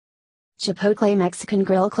Chipotle Mexican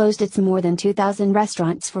Grill closed its more than 2,000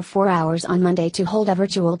 restaurants for 4 hours on Monday to hold a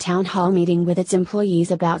virtual town hall meeting with its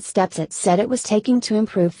employees about steps it said it was taking to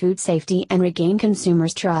improve food safety and regain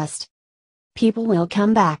consumers' trust. "People will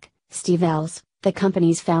come back," Steve Ells, the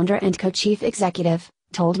company's founder and co-chief executive,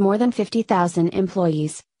 told more than 50,000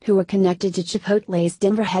 employees, who were connected to Chipotle's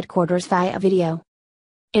Denver headquarters via video.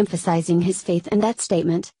 Emphasizing his faith in that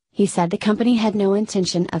statement, he said the company had no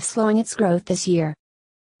intention of slowing its growth this year.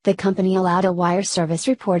 The company allowed a wire service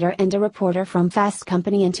reporter and a reporter from Fast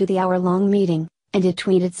Company into the hour-long meeting, and it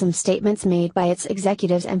tweeted some statements made by its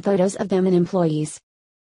executives and photos of them and employees.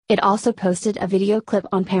 It also posted a video clip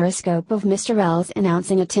on Periscope of Mr. Ells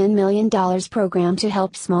announcing a $10 million program to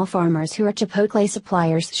help small farmers who are Chipotle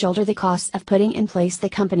suppliers shoulder the costs of putting in place the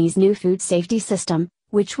company's new food safety system,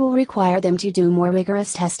 which will require them to do more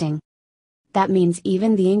rigorous testing. "That means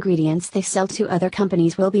even the ingredients they sell to other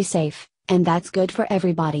companies will be safe, and that's good for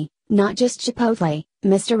everybody, not just Chipotle,"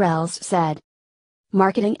 Mr. Ells said.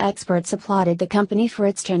 Marketing experts applauded the company for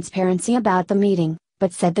its transparency about the meeting,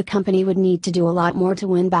 but said the company would need to do a lot more to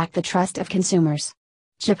win back the trust of consumers.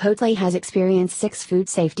 Chipotle has experienced 6 food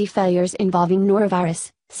safety failures involving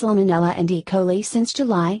norovirus, salmonella and E. coli since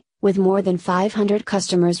July, with more than 500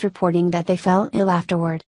 customers reporting that they fell ill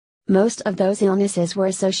afterward. Most of those illnesses were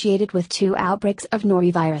associated with 2 outbreaks of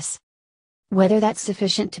norovirus. Whether that's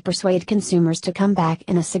sufficient to persuade consumers to come back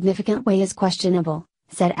in a significant way is questionable,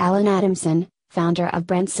 said Alan Adamson, founder of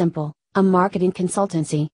Brand Simple, a marketing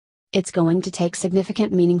consultancy. "It's going to take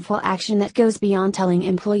significant meaningful action that goes beyond telling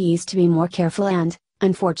employees to be more careful and,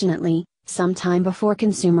 unfortunately, some time before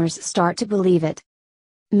consumers start to believe it."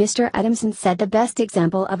 Mr. Adamson said the best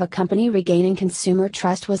example of a company regaining consumer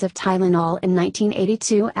trust was of Tylenol in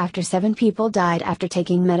 1982 after 7 people died after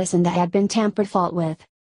taking medicine that had been tampered with.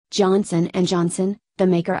 Johnson & Johnson, the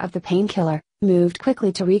maker of the painkiller, moved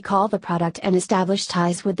quickly to recall the product and establish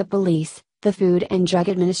ties with the police, the Food and Drug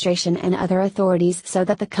Administration and other authorities so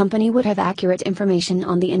that the company would have accurate information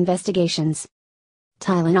on the investigations.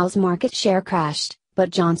 Tylenol's market share crashed, but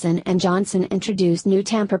Johnson & Johnson introduced new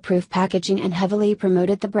tamper-proof packaging and heavily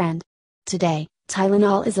promoted the brand. Today,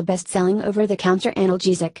 Tylenol is a best-selling over-the-counter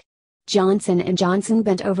analgesic. Johnson & Johnson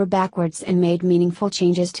bent over backwards and made meaningful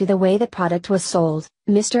changes to the way the product was sold,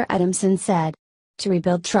 Mr. Adamson said. To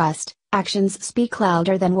rebuild trust, actions speak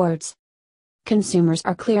louder than words. Consumers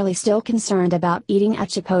are clearly still concerned about eating at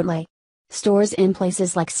Chipotle. Stores in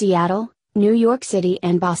places like Seattle, New York City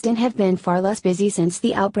and Boston have been far less busy since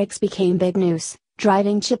the outbreaks became big news,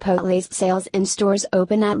 driving Chipotle's sales in stores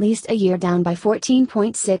open at least a year down by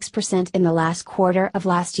 14.6% in the last quarter of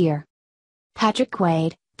last year. Patrick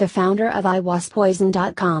Quaid, the founder of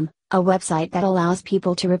iwaspoison.com, a website that allows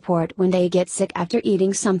people to report when they get sick after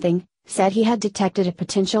eating something, said he had detected a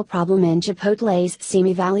potential problem in Chipotle's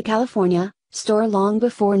Simi Valley, California, store long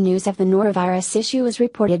before news of the norovirus issue was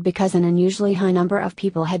reported because an unusually high number of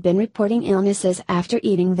people had been reporting illnesses after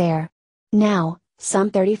eating there. Now, some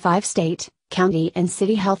 35 state, county and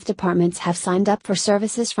city health departments have signed up for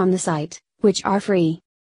services from the site, which are free.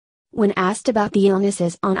 When asked about the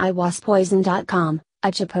illnesses on iwaspoison.com, a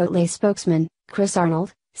Chipotle spokesman, Chris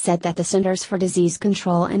Arnold, said that the Centers for Disease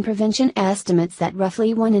Control and Prevention estimates that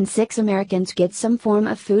roughly 1 in 6 Americans get some form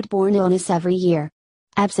of foodborne illness every year.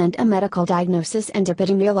 Absent a medical diagnosis and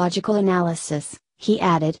epidemiological analysis, he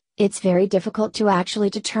added, it's very difficult to actually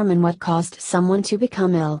determine what caused someone to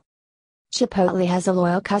become ill. Chipotle has a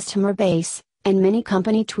loyal customer base, and many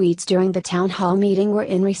company tweets during the town hall meeting were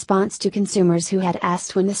in response to consumers who had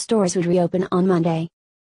asked when the stores would reopen on Monday.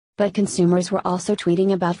 But consumers were also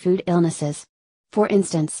tweeting about food illnesses. For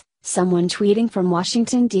instance, someone tweeting from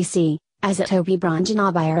Washington, D.C., as Toby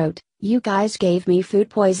Branjanabai wrote, "You guys gave me food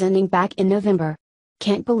poisoning back in November.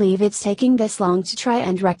 Can't believe it's taking this long to try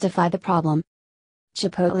and rectify the problem."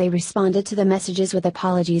 Chipotle responded to the messages with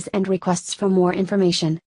apologies and requests for more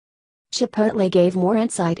information. Chipotle gave more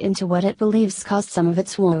insight into what it believes caused some of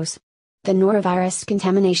its woes. The norovirus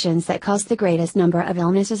contaminations that caused the greatest number of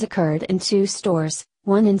illnesses occurred in 2 stores,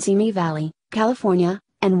 one in Simi Valley, California,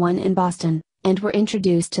 and one in Boston, and were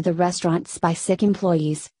introduced to the restaurants by sick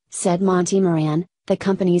employees, said Monty Moran, the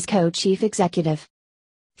company's co-chief executive.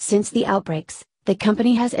 Since the outbreaks, the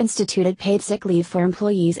company has instituted paid sick leave for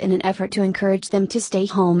employees in an effort to encourage them to stay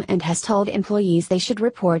home and has told employees they should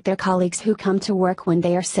report their colleagues who come to work when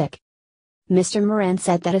they are sick. Mr. Moran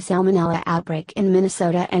said that a salmonella outbreak in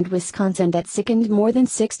Minnesota and Wisconsin that sickened more than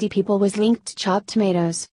 60 people was linked to chopped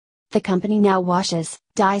tomatoes. The company now washes,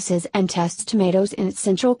 dices and tests tomatoes in its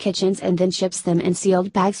central kitchens and then ships them in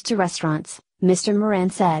sealed bags to restaurants, Mr. Moran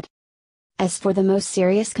said. As for the most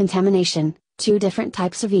serious contamination, two different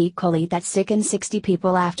types of E. coli that sickened 60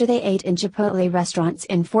 people after they ate in Chipotle restaurants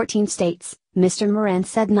in 14 states, Mr. Moran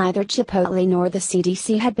said neither Chipotle nor the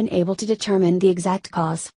CDC had been able to determine the exact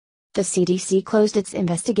cause. The CDC closed its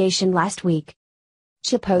investigation last week.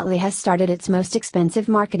 Chipotle has started its most expensive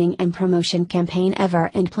marketing and promotion campaign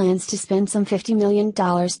ever and plans to spend some $50 million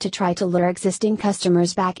to try to lure existing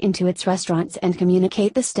customers back into its restaurants and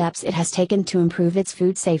communicate the steps it has taken to improve its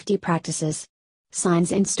food safety practices.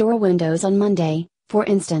 Signs in store windows on Monday, for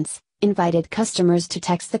instance, invited customers to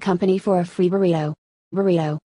text the company for a free burrito.